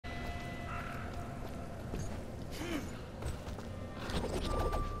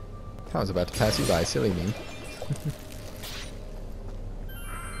I was about to pass you by, silly me.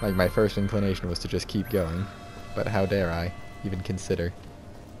 Like, my first inclination was to just keep going, but how dare I even consider.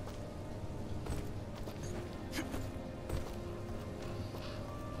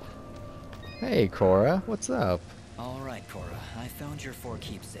 Hey, Cora, what's up? Alright, Cora, I found your 4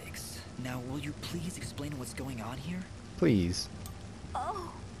 keepsakes. Now, will you please explain what's going on here? Please.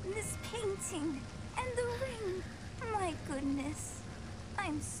 Oh, this painting and the ring. My goodness.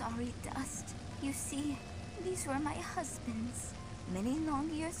 I'm sorry, Dust. You see, these were my husband's. Many long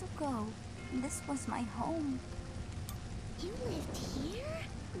years ago, this was my home. You lived here?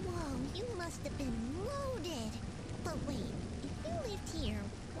 Whoa, you must have been loaded. But wait, if you lived here,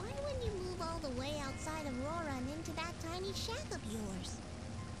 why wouldn't you move all the way outside Aurora and into that tiny shack of yours?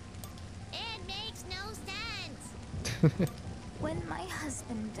 It makes no sense! When my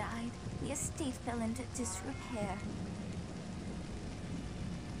husband died, the estate fell into disrepair.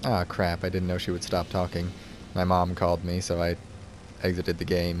 Ah, crap, I didn't know she would stop talking. My mom called me, so I exited the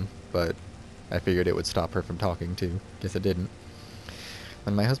game, but I figured it would stop her from talking too. Guess it didn't.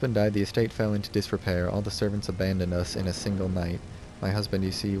 When my husband died, the estate fell into disrepair. All the servants abandoned us in a single night. My husband,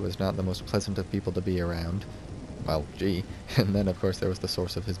 you see, was not the most pleasant of people to be around. Well, gee. And then, of course, there was the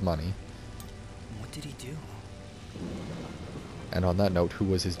source of his money. What did he do? And on that note, who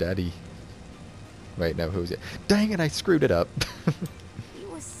was his daddy? Wait, no, who was it? Dang it, I screwed it up! He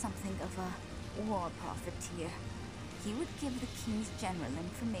was something of a war profiteer. He would give the king's general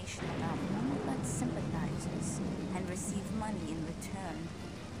information about none but sympathizers and receive money in return.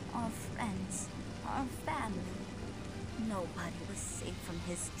 Our friends, our family. Nobody was safe from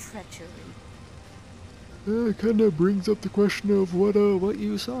his treachery. Kinda brings up the question of what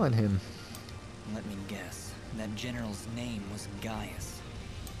you saw in him. Let me guess. That general's name was Gaius.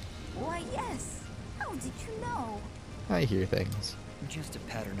 Why, yes. How did you know? I hear things. Just a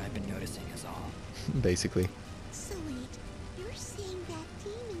pattern I've been noticing is all. Basically. So wait, you're saying that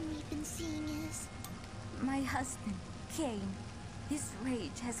demon we've been seeing is... My husband, Cain. His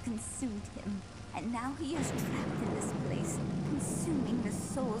rage has consumed him, and now he is trapped in this place, consuming the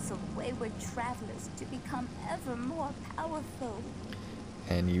souls of wayward travelers to become ever more powerful.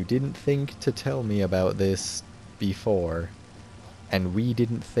 And you didn't think to tell me about this before, and we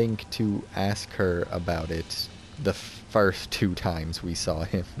didn't think to ask her about it the first 2 times we saw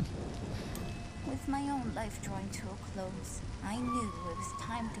him. With my own life drawing to a close, I knew it was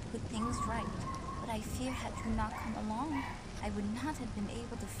time to put things right, but I fear had you not come along, I would not have been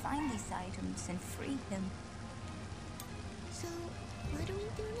able to find these items and free him. So, what do we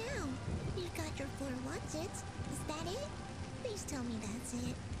do now? You've got your 4 what's-its. Is that it? Please tell me that's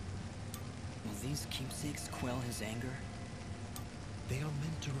it. Will these keepsakes quell his anger? They are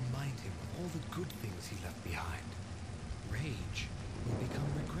meant to remind him of all the good things he left behind. Rage will become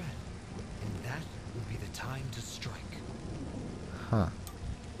regret, and that will be the time to strike. Huh.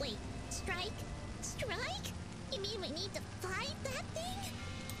 Wait, strike? Strike? You mean we need to fight that thing?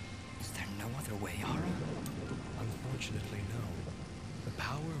 Is there no other way, Ara? Unfortunately, no. The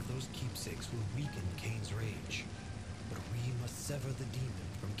power of those keepsakes will weaken Cain's rage. But we must sever the demon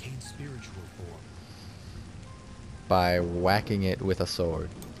from Cain's spiritual form. By whacking it with a sword.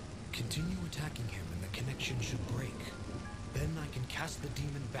 Continue attacking him and the connection should break. Then I can cast the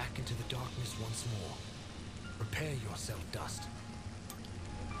demon back into the darkness once more. Prepare yourself, Dust.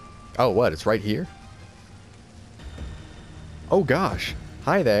 Oh, what? It's right here? Oh gosh.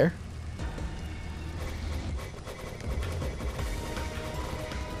 Hi there.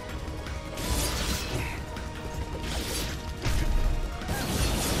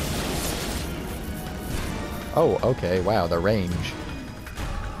 Oh, okay. Wow, the range.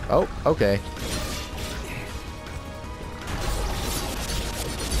 Oh, okay.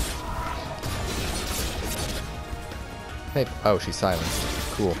 Hey, oh, she's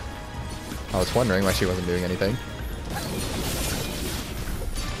silenced. Cool. I was wondering why she wasn't doing anything.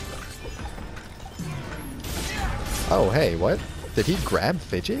 Oh, hey, what? Did he grab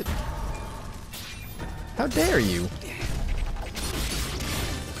Fidget? How dare you?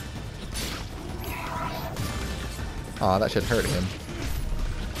 Aw, that should hurt him.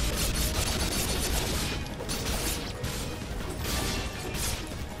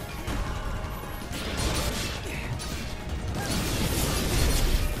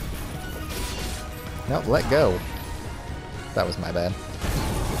 Nope, let go. That was my bad.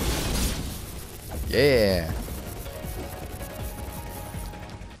 Yeah!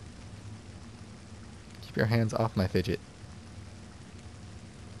 Keep your hands off my Fidget.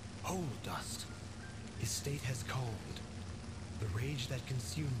 Hold, Dust. His state has calmed. The rage that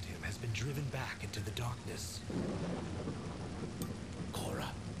consumed him has been driven back into the darkness. Cora,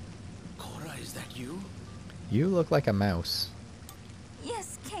 Cora, is that you? You look like a mouse.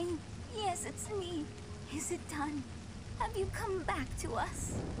 Yes, Kane. Yes, it's me. Is it done? Have you come back to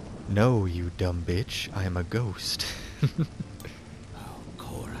us? No, you dumb bitch. I am a ghost. Oh,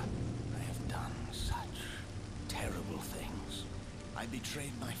 Cora, I have done such terrible things. I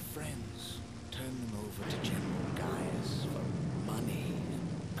betrayed my friends, turned them over to General Gaius for money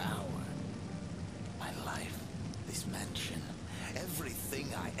and power. My life, this mansion,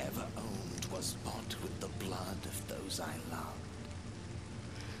 everything I ever owned was bought with the blood of those I loved.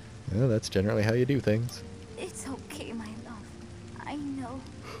 Well, that's generally how you do things. It's okay, my love. I know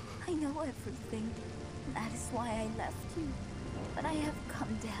everything. That is why I left you. But I have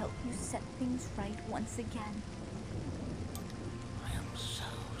come to help you set things right once again. I am so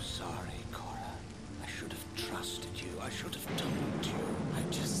sorry, Cora. I should have trusted you. I should have told you. I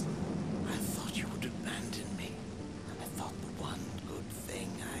thought you would abandon me. I thought the one good thing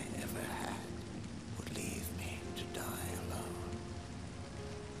I ever had would leave me to die alone.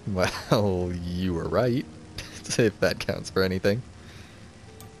 Well, you were right. If that counts for anything.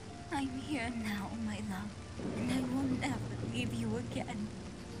 I'm here now, my love, and I will never leave you again.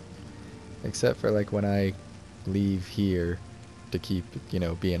 Except for like when I leave here to keep,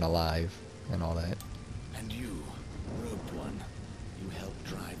 being alive and all that. And you, Robed One, you helped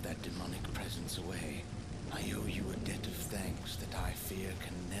drive that demonic presence away. I owe you a debt of thanks that I fear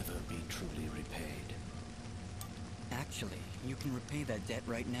can never be truly repaid. Actually, you can repay that debt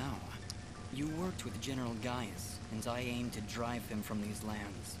right now. You worked with General Gaius, and I aim to drive him from these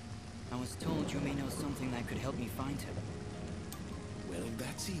lands. I was told you may know something that could help me find him. Well,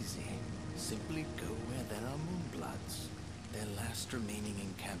 that's easy. Simply go where there are Moonbloods. Their last remaining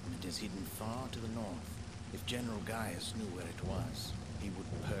encampment is hidden far to the north. If General Gaius knew where it was, he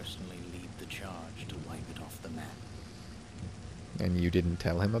would personally lead the charge to wipe it off the map. And you didn't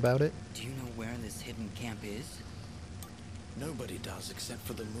tell him about it? Do you know where this hidden camp is? Nobody does except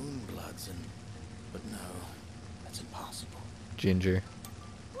for the Moonbloods but no, that's impossible. Ginger.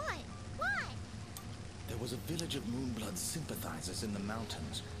 What? Why? There was a village of Moonblood sympathizers in the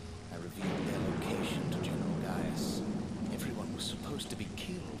mountains. I revealed their location to General Gaius. Everyone was supposed to be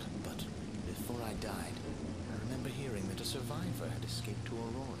killed, but before I died, I remember hearing that a survivor had escaped to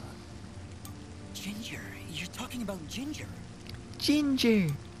Aurora. Ginger! You're talking about Ginger! Ginger!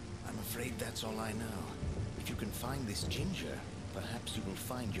 I'm afraid that's all I know. If you can find this Ginger, perhaps you will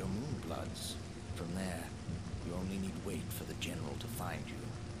find your Moonbloods. From there, you only need wait for the General to find you.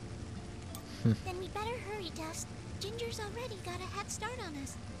 Then we better hurry, Dust. Ginger's already got a head start on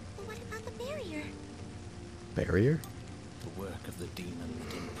us. But what about the barrier? Barrier? The work of the demon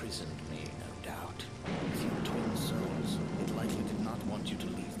that imprisoned me, no doubt. With your twin souls, it likely did not want you to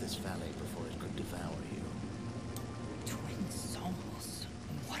leave this valley before it could devour you. Twin souls?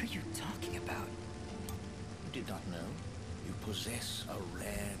 What are you talking about? You did not know? You possess a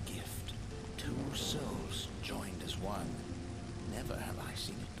rare gift. Two souls joined as one. Never have I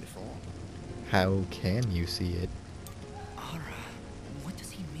seen it before. How can you see it? Ara, what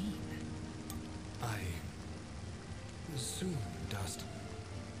does he mean? Soon, Dust.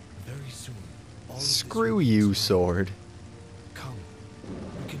 Very soon. All of this Screw will be you, explained. sword. Come.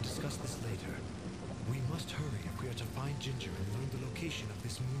 We can discuss this later. We must hurry if we are to find Ginger and learn the location of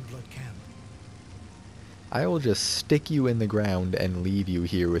this Moonblood camp. I will just stick you in the ground and leave you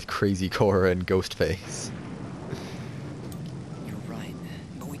here with Crazy Cora and Ghostface. You're right,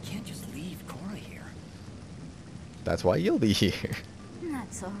 but we can't just leave Cora here. That's why you'll be here.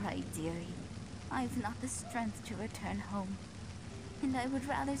 That's all right, dearie. I've not the strength to return home. And I would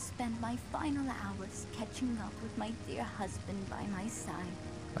rather spend my final hours catching up with my dear husband by my side.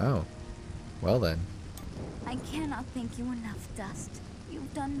 Oh. Well then. I cannot thank you enough, Dust.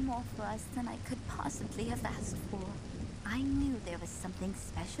 You've done more for us than I could possibly have asked for. I knew there was something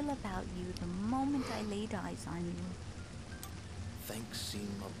special about you the moment I laid eyes on you. Thanks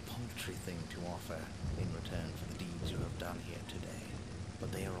seem a paltry thing to offer in return for the deeds you have done here today,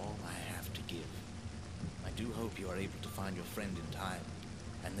 but they are all I have to give. I do hope you are able to find your friend in time,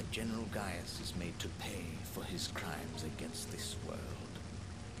 and that General Gaius is made to pay for his crimes against this world.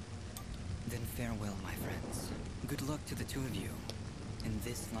 Then farewell, my friends. Good luck to the two of you, in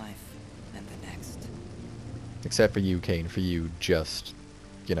this life and the next. Except for you, Kane. For you, just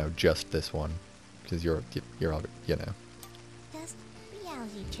this one. Because you're all, Dust,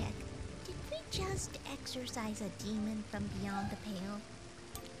 reality check. Did we just exorcise a demon from beyond the pale?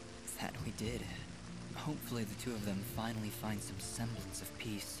 That we did. Hopefully the two of them finally find some semblance of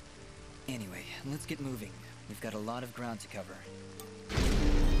peace. Anyway, let's get moving. We've got a lot of ground to cover.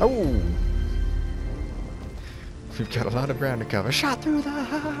 Oh! We've got a lot of ground to cover. Shot through the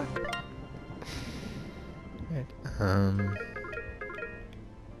heart! Oh,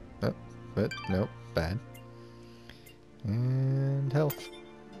 but nope, bad. And health.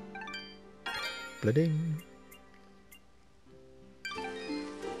 Blooding.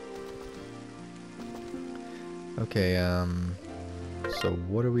 Okay, so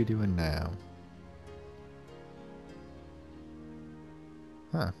what are we doing now?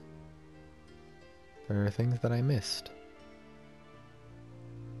 Huh. There are things that I missed.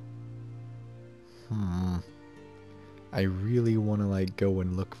 I really want to, like, go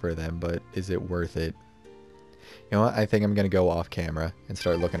and look for them, but is it worth it? You know what? I think I'm going to go off camera and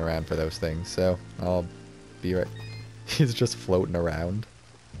start looking around for those things, so I'll be right... He's just floating around.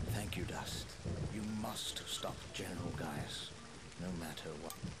 Thank you, Dust. You must stop General Gaius, no matter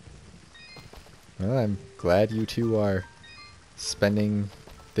what. Well, I'm glad you two are spending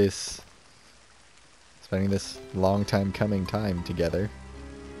this long time coming time together.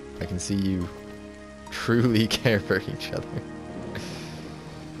 I can see you truly care for each other.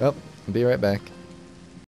 Well, I'll be right back.